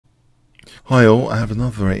Hi all, I have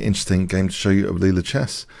another very interesting game to show you of Leela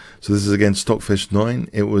Chess. So this is again Stockfish 9.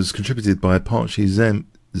 It was contributed by Apache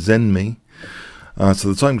Zenme. So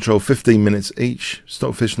the time control 15 minutes each.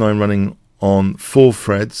 Stockfish 9 running on 4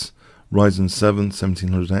 threads, Ryzen 7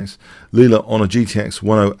 1700X. Leela on a GTX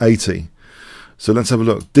 1080. So let's have a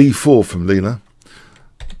look. D4 from Leela.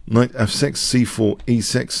 Knight F6, C4,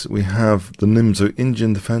 E6. We have the Nimzo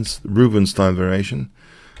Indian defense, Rubinstein variation.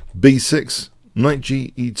 B6. Knight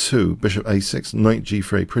G, E2, Bishop A6, Knight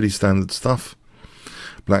G3, pretty standard stuff.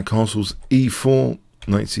 Black castles, E4,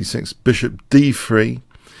 Knight C6, Bishop D3.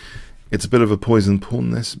 It's a bit of a poison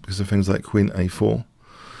pawn this because of things like Queen A4.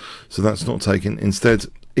 So that's not taken. Instead,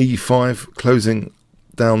 E5, closing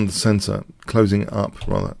down the center, closing up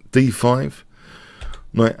rather. D5,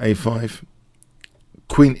 Knight A5,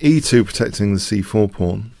 Queen E2 protecting the C4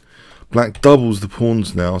 pawn. Black doubles the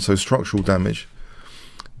pawns now, so structural damage.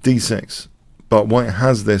 D6. But white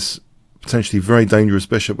has this potentially very dangerous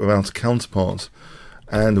bishop without a counterpart.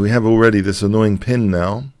 And we have already this annoying pin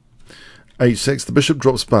now. H6, the bishop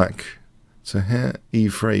drops back. So here,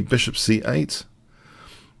 E3, bishop C8.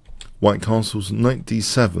 White castles, knight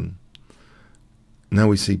D7. Now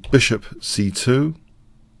we see bishop C2.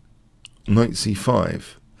 Knight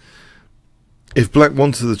C5. If black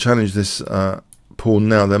wanted to challenge this pawn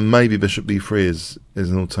now, then maybe bishop B3 is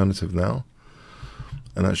an alternative now.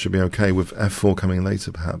 And that should be okay with f4 coming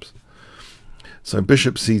later perhaps. So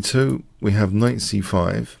bishop c2, we have knight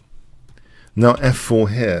c5. Now f4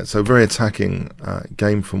 here, so very attacking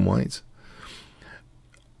game from white.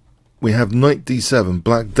 We have knight d7.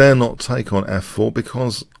 Black dare not take on f4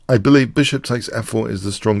 because I believe bishop takes f4 is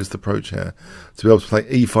the strongest approach here. To be able to play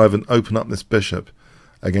e5 and open up this bishop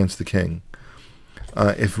against the king.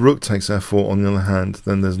 If rook takes f4 on the other hand,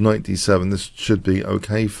 then there's knight d7. This should be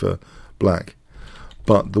okay for black.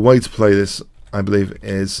 But the way to play this, I believe,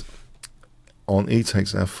 is on e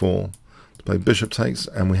takes f4 to play bishop takes,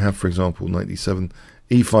 and we have, for example, knight d7,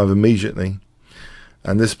 e5 immediately,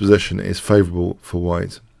 and this position is favourable for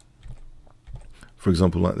white. For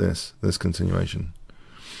example, like this continuation.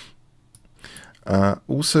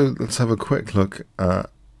 Also, let's have a quick look while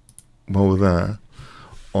we're there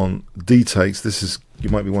on d takes. This is, you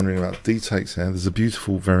might be wondering about d takes here. There's a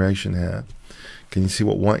beautiful variation here. Can you see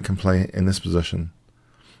what white can play in this position?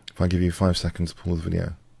 If I give you 5 seconds to pause the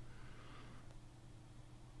video.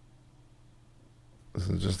 This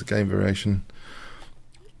is just a game variation.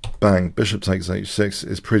 Bang, bishop takes h6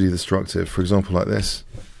 is pretty destructive. For example, like this,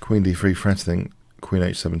 queen d3 threatening, queen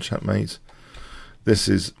h7 checkmate. This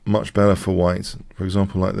is much better for white. For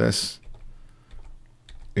example, like this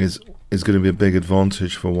is going to be a big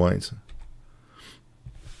advantage for white.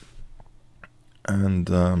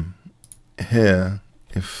 And here,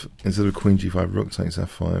 if instead of queen g5, rook takes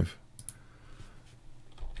f5,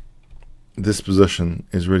 this position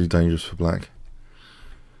is really dangerous for black.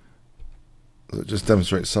 So it just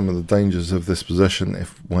demonstrates some of the dangers of this position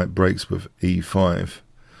if white breaks with e5.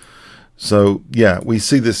 So yeah, we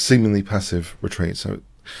see this seemingly passive retreat. So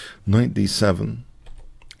knight d7,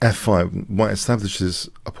 f5, white establishes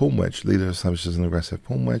a pawn wedge, Leela establishes an aggressive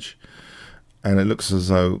pawn wedge, and it looks as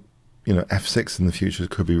though, you know, f6 in the future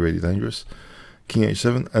could be really dangerous. King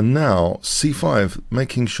h7, and now c5,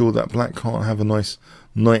 making sure that black can't have a nice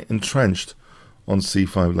knight entrenched on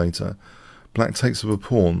c5 later. Black takes with a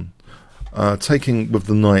pawn. Taking with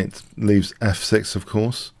the knight leaves f6, of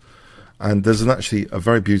course, and there's actually a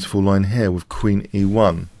very beautiful line here with queen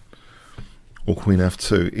e1 or queen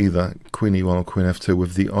f2, either queen e1 or queen f2,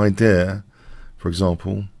 with the idea, for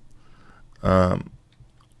example,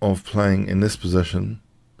 of playing in this position.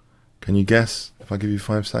 Can you guess if I give you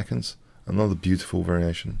 5 seconds? Another beautiful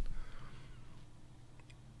variation.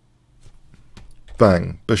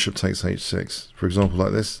 Bang, bishop takes h6. For example,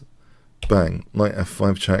 like this. Bang, knight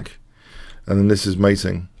f5 check. And then this is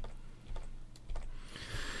mating.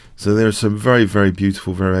 So there are some very, very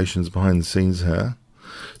beautiful variations behind the scenes here.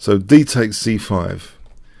 So d takes c5.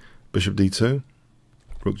 Bishop d2.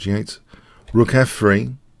 Rook g8. Rook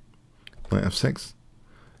f3. Knight f6.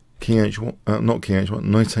 King h1, not king h1,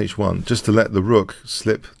 knight h1, just to let the rook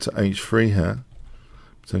slip to h3 here,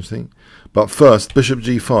 potentially. But first, bishop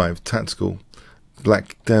g5, tactical.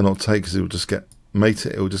 Black dare not take because it will just get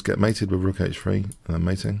mated. It will just get mated with rook h3 and then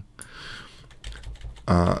mating.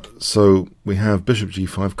 So we have bishop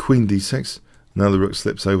g5, queen d6. Now the rook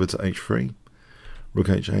slips over to h3, rook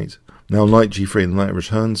h8. Now knight g3, the knight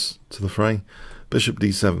returns to the fray. Bishop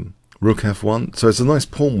d7, rook f1. So it's a nice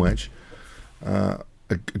pawn wedge.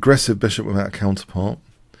 Aggressive bishop without counterpart.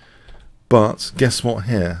 But guess what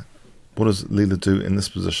here? What does Leela do in this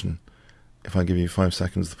position? If I give you 5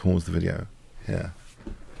 seconds to pause the video. Here.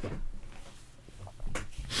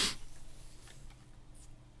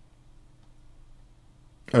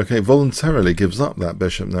 Okay, voluntarily gives up that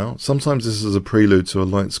bishop now. Sometimes this is a prelude to a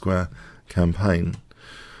light square campaign.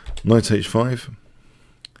 Knight h5.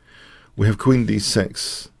 We have queen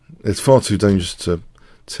d6. It's far too dangerous to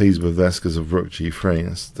tease with this because of rook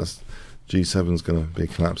g3. That's g7 is going to be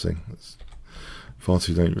collapsing. It's far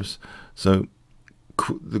too dangerous. So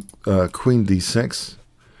queen d6.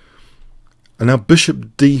 And now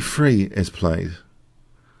bishop d3 is played.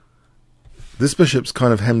 This bishop's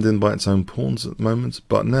kind of hemmed in by its own pawns at the moment,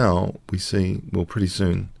 but now we see, well, pretty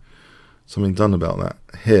soon, something done about that.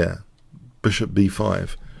 Here, bishop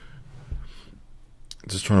b5.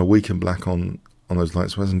 Just trying to weaken black on those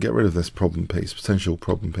light squares and get rid of this problem piece, potential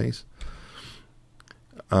problem piece.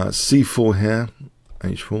 c4 here,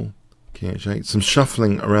 h4, king h8. Some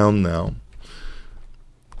shuffling around now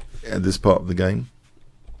at this part of the game.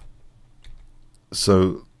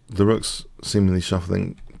 So the rook's seemingly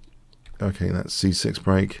shuffling. Okay, that's c6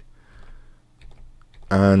 break.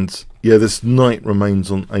 And yeah, this knight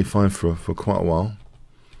remains on a5 for quite a while.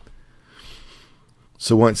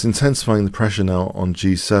 So white's intensifying the pressure now on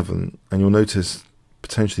g7, and you'll notice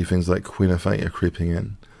potentially things like queen f8 are creeping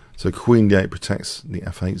in. So queen d8 protects the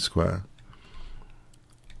f8 square.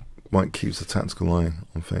 White keeps a tactical eye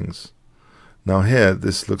on things. Now here,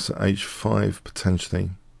 this looks at h5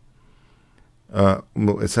 potentially.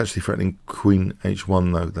 Well, it's actually threatening queen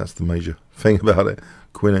h1 though. That's the major thing about it.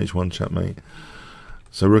 Queen h1 checkmate.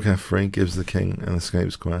 So rook f3 gives the king an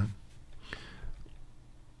escape square.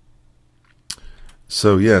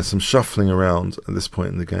 So yeah, some shuffling around at this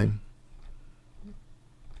point in the game.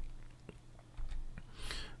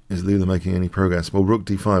 Is Leela making any progress? Well, rook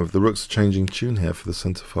d5. The rook's changing tune here for the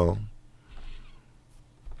centre file.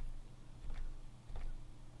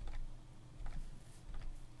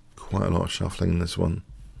 Quite a lot of shuffling in this one.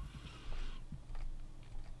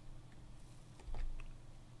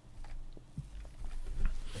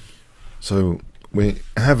 So we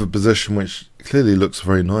have a position which clearly looks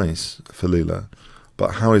very nice for Leela,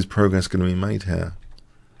 but how is progress going to be made here?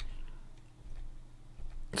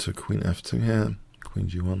 So queen f2 here, queen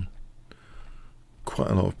g1.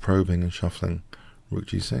 Quite a lot of probing and shuffling. Rook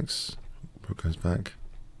g6, rook goes back.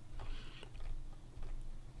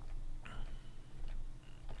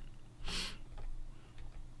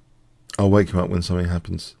 I'll wake you up when something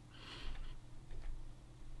happens.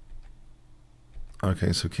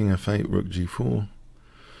 Okay, so king f8, rook g4.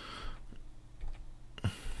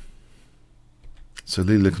 So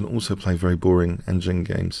Leela can also play very boring engine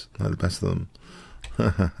games, like the best of them.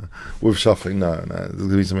 With shuffling, no, there's going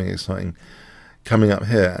to be something exciting coming up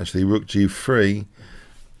here. Actually, rook g3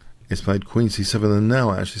 is played, queen c7, and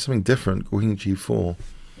now actually something different. Queen g4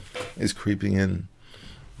 is creeping in.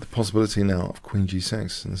 The possibility now of queen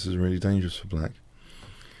g6, and this is really dangerous for black.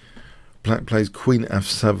 Black plays queen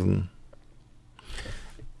f7.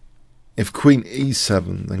 If queen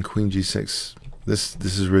e7, then queen g6. This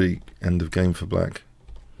is really end of game for black.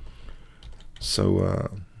 So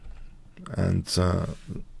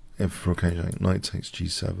if rook h8, knight takes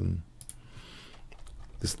g7.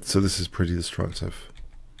 So this is pretty destructive.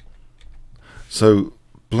 So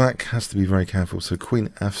black has to be very careful. So queen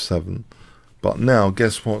f7. But now,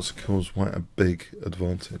 guess what secures white a big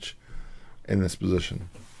advantage in this position?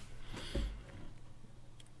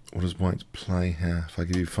 What does white play here? If I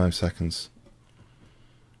give you 5 seconds.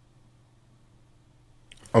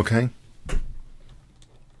 Okay.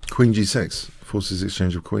 Queen g6 forces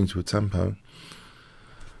exchange of queen to a tempo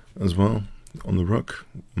as well on the rook.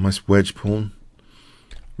 Nice wedge pawn.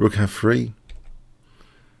 Rook f3.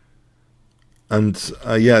 And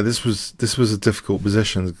yeah, this was a difficult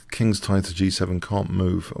position. The king's tied to g7, can't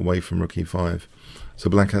move away from rook e5. So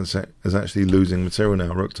black is actually losing material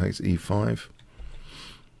now. Rook takes e5.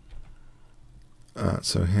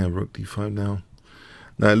 So here, rook d5 now.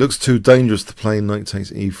 Now it looks too dangerous to play knight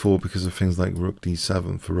takes e4 because of things like rook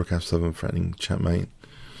d7 for rook f7 threatening checkmate.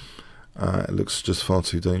 It looks just far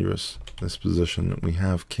too dangerous, this position. We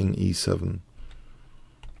have king e7.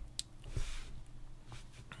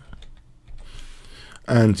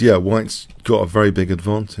 And yeah, white's got a very big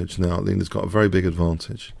advantage now. Leela's got a very big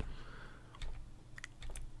advantage.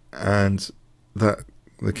 And that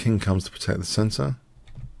the king comes to protect the centre.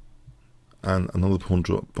 And another pawn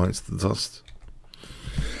drop bites the dust.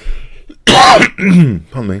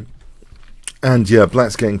 Pardon me. And yeah,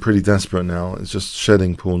 black's getting pretty desperate now. It's just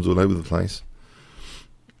shedding pawns all over the place.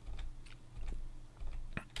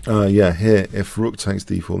 Yeah, here, if rook takes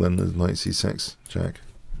d4, then there's knight c6, check.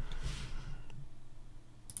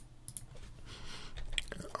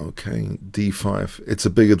 Okay, d5. It's a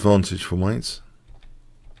big advantage for whites.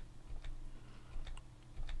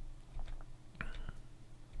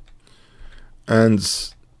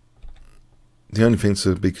 And The only thing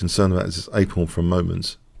to be concerned about is this a-pawn for a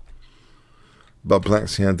moment. But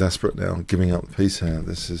black's here desperate now, giving up the piece here.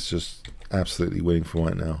 This is just absolutely winning for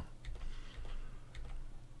white now.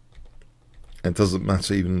 It doesn't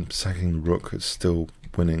matter even sacking the rook, it's still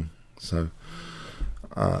winning. So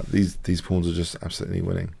these pawns are just absolutely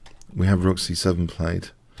winning. We have rook c7 played.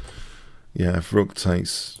 Yeah, if rook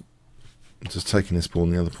takes, just taking this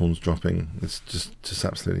pawn, the other pawn's dropping. It's just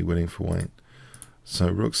absolutely winning for white. So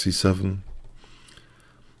rook c7.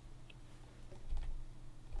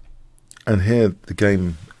 And here the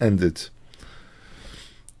game ended.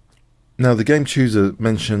 Now the game chooser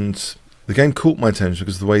mentioned, the game caught my attention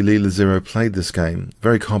because of the way Leela Zero played this game,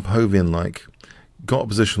 very Karpovian-like, got a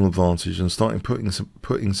positional advantage and started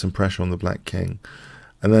putting some pressure on the black king.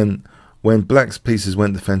 And then when black's pieces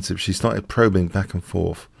went defensive, she started probing back and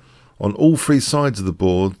forth on all three sides of the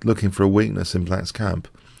board, looking for a weakness in black's camp.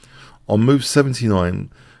 On move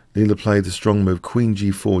 79, Leela played a strong move, queen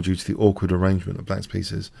g4, due to the awkward arrangement of black's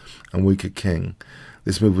pieces and weaker king.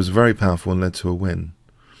 This move was very powerful and led to a win.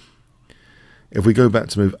 If we go back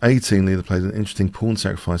to move 18, Leela played an interesting pawn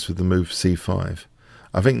sacrifice with the move c5.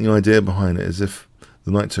 I think the idea behind it is if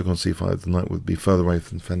the knight took on c5, the knight would be further away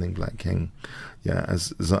from defending black king. Yeah,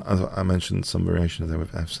 as I mentioned, some variations there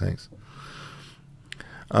with f6.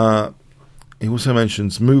 He also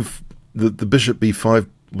mentions the bishop b5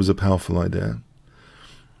 was a powerful idea.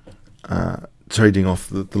 Trading off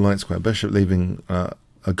the light square bishop, leaving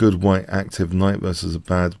a good white active knight versus a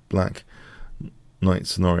bad black knight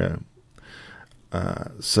scenario.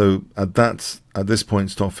 So at this point,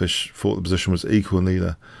 Stockfish thought the position was equal, and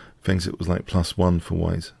Leela thinks it was like +1 for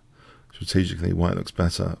white. Strategically, white looks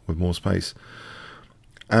better with more space.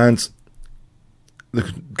 And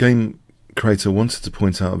the game creator wanted to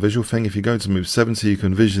point out a visual thing. If you go to move 70, you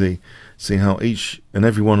can visually see how each and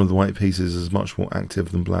every one of the white pieces is much more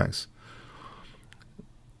active than black's.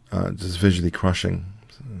 Just visually crushing.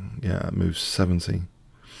 So, yeah, move 70.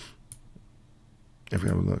 If we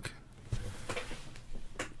have a look.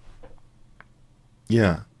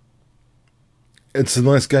 Yeah. It's a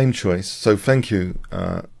nice game choice. So thank you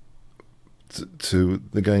to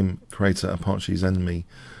the game creator Apache's Enemy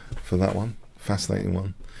for that one. Fascinating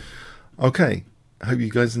one. Okay. I hope you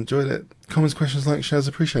guys enjoyed it. Comments, questions, likes, shares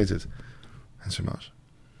appreciated. Thanks very much.